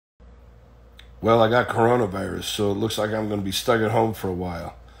Well, I got coronavirus, so it looks like I'm going to be stuck at home for a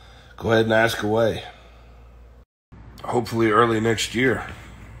while. Go ahead and ask away. Hopefully early next year.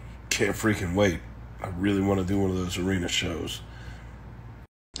 Can't freaking wait. I really want to do one of those arena shows.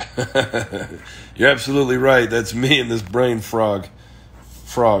 You're absolutely right. That's me and this brain frog.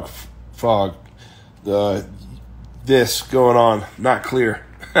 This going on. Not clear.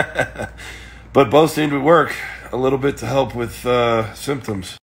 But both seem to work a little bit to help with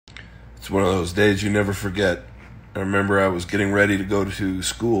symptoms. It's one of those days you never forget. I remember I was getting ready to go to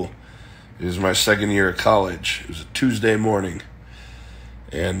school. It was my second year of college. It was a Tuesday morning.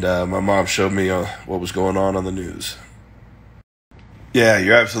 And my mom showed me what was going on the news. Yeah,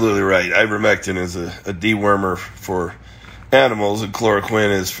 you're absolutely right. Ivermectin is a dewormer for animals and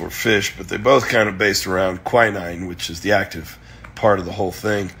chloroquine is for fish, but they're both kind of based around quinine, which is the active part of the whole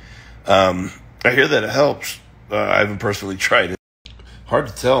thing. I hear that it helps. I haven't personally tried it. Hard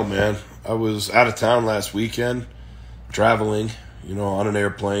to tell, man. I was out of town last weekend, traveling, on an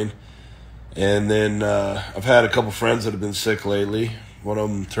airplane. And then I've had a couple friends that have been sick lately. One of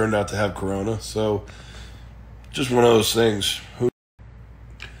them turned out to have corona. So just one of those things.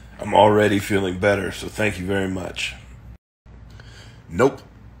 I'm already feeling better, so thank you very much. Nope,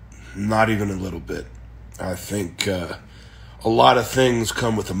 not even a little bit. I think a lot of things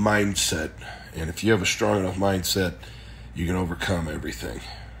come with a mindset. And if you have a strong enough mindset, you can overcome everything.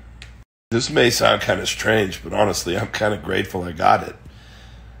 This may sound kind of strange, but honestly, I'm kind of grateful I got it.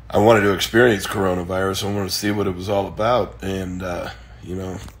 I wanted to experience coronavirus. I wanted to see what it was all about. And,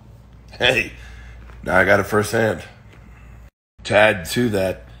 hey, now I got it firsthand. To add to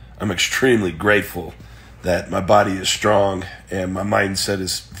that, I'm extremely grateful that my body is strong and my mindset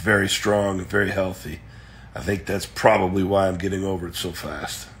is very strong and very healthy. I think that's probably why I'm getting over it so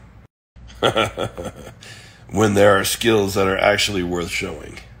fast. When there are skills that are actually worth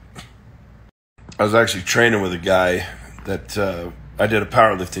showing. I was actually training with a guy that I did a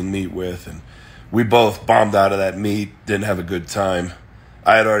powerlifting meet with, and we both bombed out of that meet, didn't have a good time.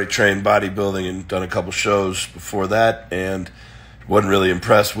 I had already trained bodybuilding and done a couple shows before that, and wasn't really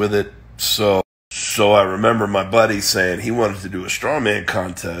impressed with it. So I remember my buddy saying he wanted to do a strongman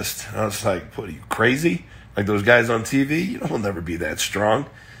contest. I was like, what, are you crazy? Like those guys on TV? You'll never be that strong.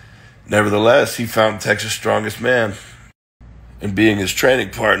 Nevertheless, he found Texas' strongest man. And being his training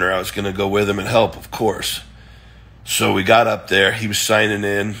partner, I was going to go with him and help, of course. So we got up there. He was signing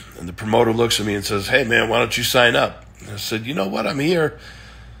in. And the promoter looks at me and says, hey, man, why don't you sign up? And I said, you know what? I'm here.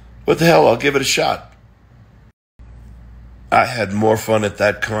 What the hell? I'll give it a shot. I had more fun at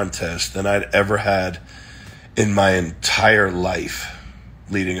that contest than I'd ever had in my entire life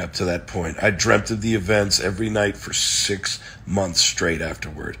leading up to that point. I dreamt of the events every night for 6 months straight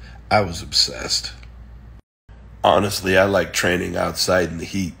afterward. I was obsessed. Honestly, I like training outside in the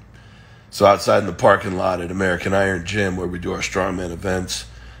heat. So outside in the parking lot at American Iron Gym where we do our strongman events,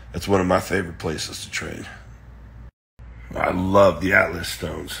 that's one of my favorite places to train. I love the Atlas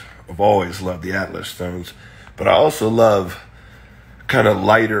Stones. I've always loved the Atlas Stones. But I also love kind of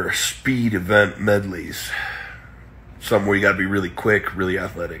lighter speed event medleys. Something where you got to be really quick, really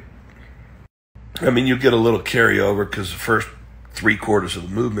athletic. I mean, you get a little carryover because the first 3/4 of the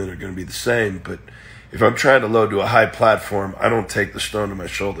movement are going to be the same. But if I'm trying to load to a high platform, I don't take the stone to my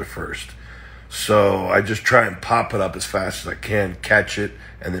shoulder first. So I just try and pop it up as fast as I can, catch it,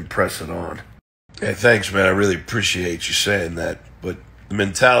 and then press it on. Hey, thanks, man. I really appreciate you saying that. But the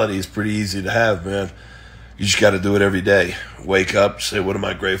mentality is pretty easy to have, man. You just got to do it every day. Wake up, say, what am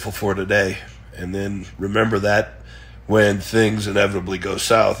I grateful for today? And then remember that when things inevitably go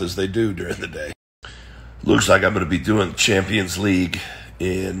south, as they do during the day. Looks like I'm going to be doing Champions League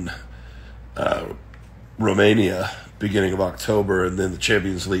in Romania beginning of October, and then the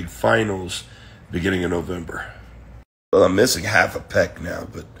Champions League finals beginning of November. Well, I'm missing half a pec now,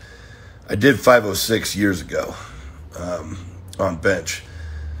 but I did 506 years ago on bench.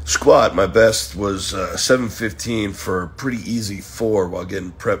 Squat, my best was 715 for a pretty easy 4 while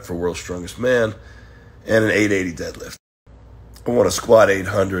getting prepped for World's Strongest Man, and an 880 deadlift. I want to squat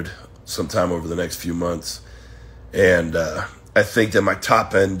 800 sometime over the next few months, and I think that my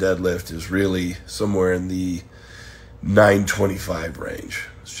top end deadlift is really somewhere in the 925 range.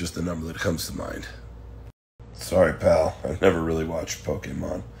 It's just the number that comes to mind. Sorry, pal. I've never really watched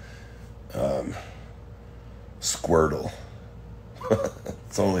Pokemon. Squirtle.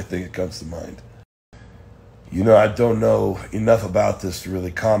 It's the only thing that comes to mind. I don't know enough about this to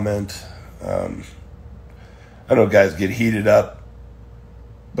really comment. I know guys get heated up,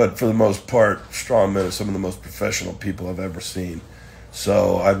 but for the most part, strongmen are some of the most professional people I've ever seen.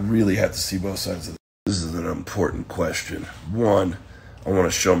 So I really have to see both sides of this. This is an important question. One, I want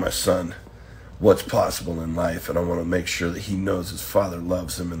to show my son what's possible in life, and I want to make sure that he knows his father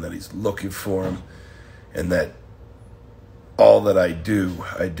loves him and that he's looking for him, and that all that I do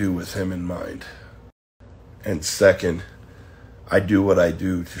with him in mind. And second, I do what I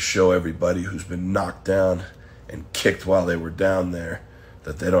do to show everybody who's been knocked down and kicked while they were down there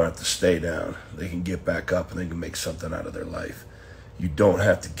that they don't have to stay down. They can get back up and they can make something out of their life. You don't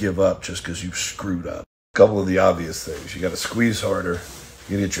have to give up just because you've screwed up. A couple of the obvious things. You got to squeeze harder.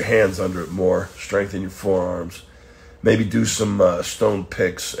 You got to get your hands under it more. Strengthen your forearms. Maybe do some stone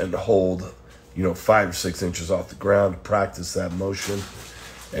picks and hold, 5 or 6 inches off the ground to practice that motion.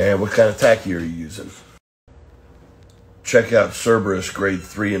 And what kind of tacky are you using? Check out Cerberus grade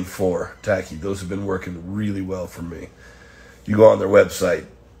 3 and 4 tacky. Those have been working really well for me. You go on their website,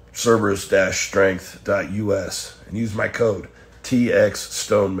 cerberus-strength.us, and use my code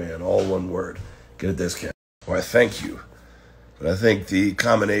TXStoneman, all one word. Get a discount. Well, I thank you. But I think the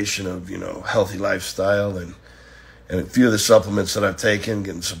combination of, healthy lifestyle and a few of the supplements that I've taken,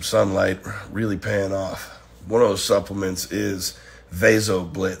 getting some sunlight, really paying off. One of those supplements is Vaso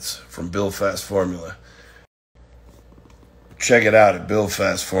Blitz from Build Fast Formula. Check it out at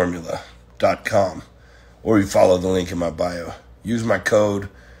buildfastformula.com, or you follow the link in my bio. Use my code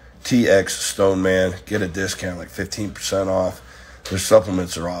TXStoneman. Get a discount, like 15% off. Their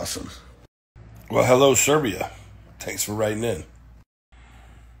supplements are awesome. Well, hello, Serbia. Thanks for writing in.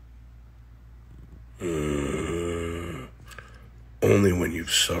 Only when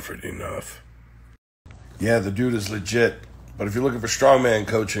you've suffered enough. Yeah, the dude is legit. But if you're looking for strongman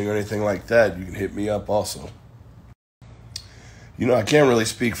coaching or anything like that, you can hit me up also. I can't really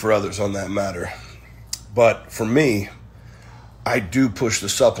speak for others on that matter. But for me, I do push the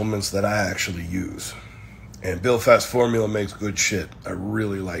supplements that I actually use. And Build Fast Formula makes good shit. I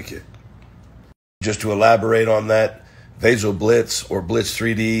really like it. Just to elaborate on that, Vaso Blitz or Blitz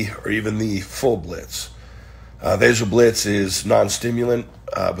 3D or even the full Blitz. Vaso Blitz is non-stimulant,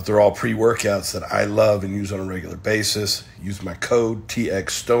 but they're all pre-workouts that I love and use on a regular basis. Use my code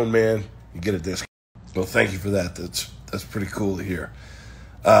TXStoneman. You get a discount. Well, thank you for that. That's pretty cool to hear.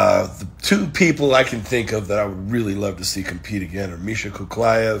 The 2 people I can think of that I would really love to see compete again are Misha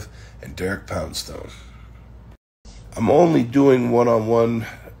Kuklayev and Derek Poundstone. I'm only doing one-on-one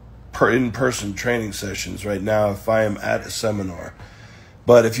in-person training sessions right now if I am at a seminar.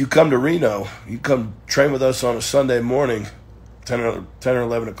 But if you come to Reno, you come train with us on a Sunday morning, 10 or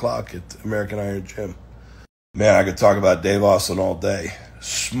 11 o'clock at the American Iron Gym. Man, I could talk about Dave Austin all day.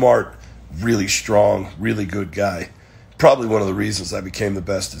 Smart, really strong, really good guy. Probably one of the reasons I became the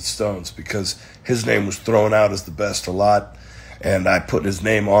best at Stones, because his name was thrown out as the best a lot, and I put his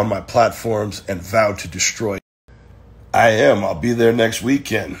name on my platforms and vowed to destroy it. I am. I'll be there next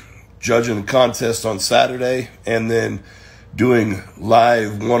weekend, judging the contest on Saturday, and then doing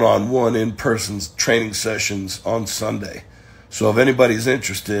live one-on-one in-person training sessions on Sunday. So if anybody's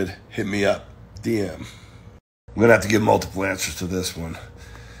interested, hit me up, DM. I'm going to have to give multiple answers to this one.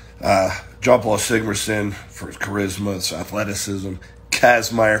 John-Paul Sigmarsson for his charisma, his athleticism.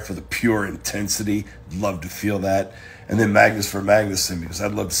 Kazmaier for the pure intensity. Love to feel that. And then Magnus for Magnuson, because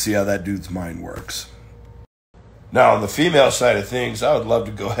I'd love to see how that dude's mind works. Now, on the female side of things, I would love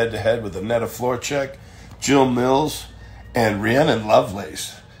to go head-to-head with Annetta Florchek, Jill Mills, and Rhiannon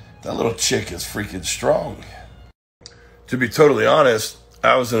Lovelace. That little chick is freaking strong. To be totally honest,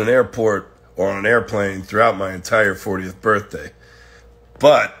 I was in an airport or on an airplane throughout my entire 40th birthday.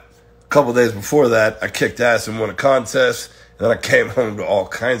 But a couple days before that, I kicked ass and won a contest, and then I came home to all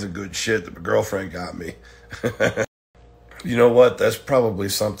kinds of good shit that my girlfriend got me. You know what? That's probably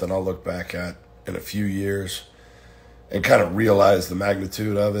something I'll look back at in a few years and kind of realize the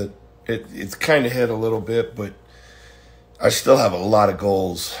magnitude of it. It's kind of hit a little bit, but I still have a lot of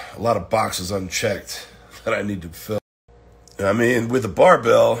goals, a lot of boxes unchecked that I need to fill. I mean, with a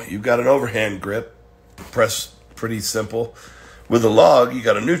barbell, you've got an overhand grip, press pretty simple. With a log, you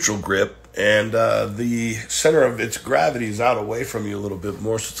got a neutral grip, and the center of its gravity is out away from you a little bit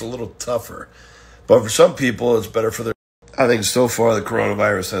more, so it's a little tougher. But for some people, it's better for their... I think so far the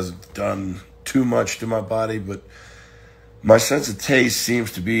coronavirus hasn't done too much to my body, but my sense of taste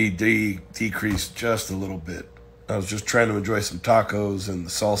seems to be decreased just a little bit. I was just trying to enjoy some tacos, and the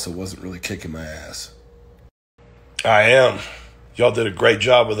salsa wasn't really kicking my ass. I am. Y'all did a great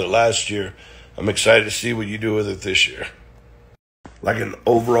job with it last year. I'm excited to see what you do with it this year. Like an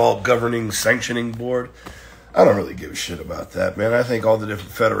overall governing sanctioning board, I don't really give a shit about that, man. I think all the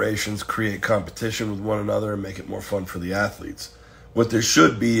different federations create competition with one another and make it more fun for the athletes. What there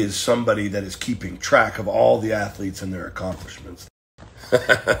should be is somebody that is keeping track of all the athletes and their accomplishments.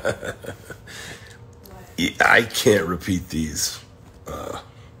 I can't repeat these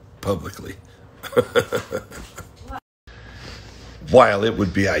publicly. While it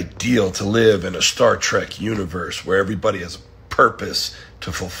would be ideal to live in a Star Trek universe where everybody has a purpose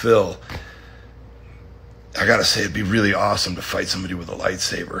to fulfill, I gotta say it'd be really awesome to fight somebody with a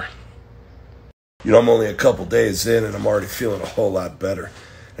lightsaber. You know, I'm only a couple days in and I'm already feeling a whole lot better.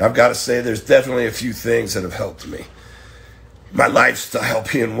 And I've got to say there's definitely a few things that have helped me. My lifestyle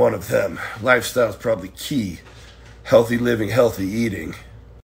being one of them. Lifestyle is probably key. Healthy living, healthy eating.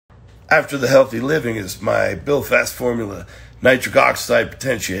 After the healthy living is my Bill Fast formula nitric oxide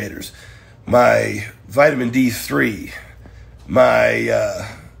potentiators, my vitamin D3, my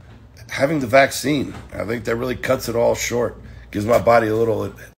having the vaccine. I think that really cuts it all short. Gives my body a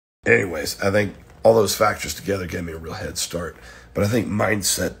little... Anyways, I think all those factors together gave me a real head start. But I think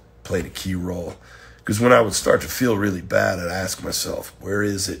mindset played a key role. Because when I would start to feel really bad, I'd ask myself, where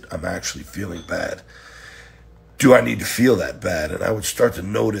is it I'm actually feeling bad? Do I need to feel that bad? And I would start to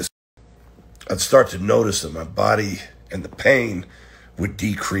notice, that my body and the pain would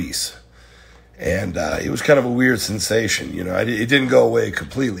decrease. And it was kind of a weird sensation. You know, it didn't go away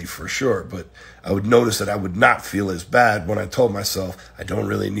completely for sure, but I would notice that I would not feel as bad when I told myself I don't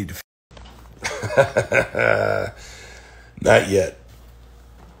really need to feel. Not yet.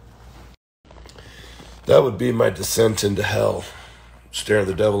 That would be my descent into hell. Staring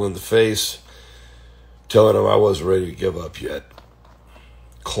the devil in the face, telling him I wasn't ready to give up yet.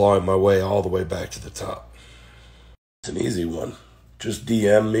 Clawing my way all the way back to the top. It's an easy one. Just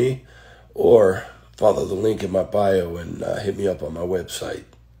DM me or follow the link in my bio and hit me up on my website.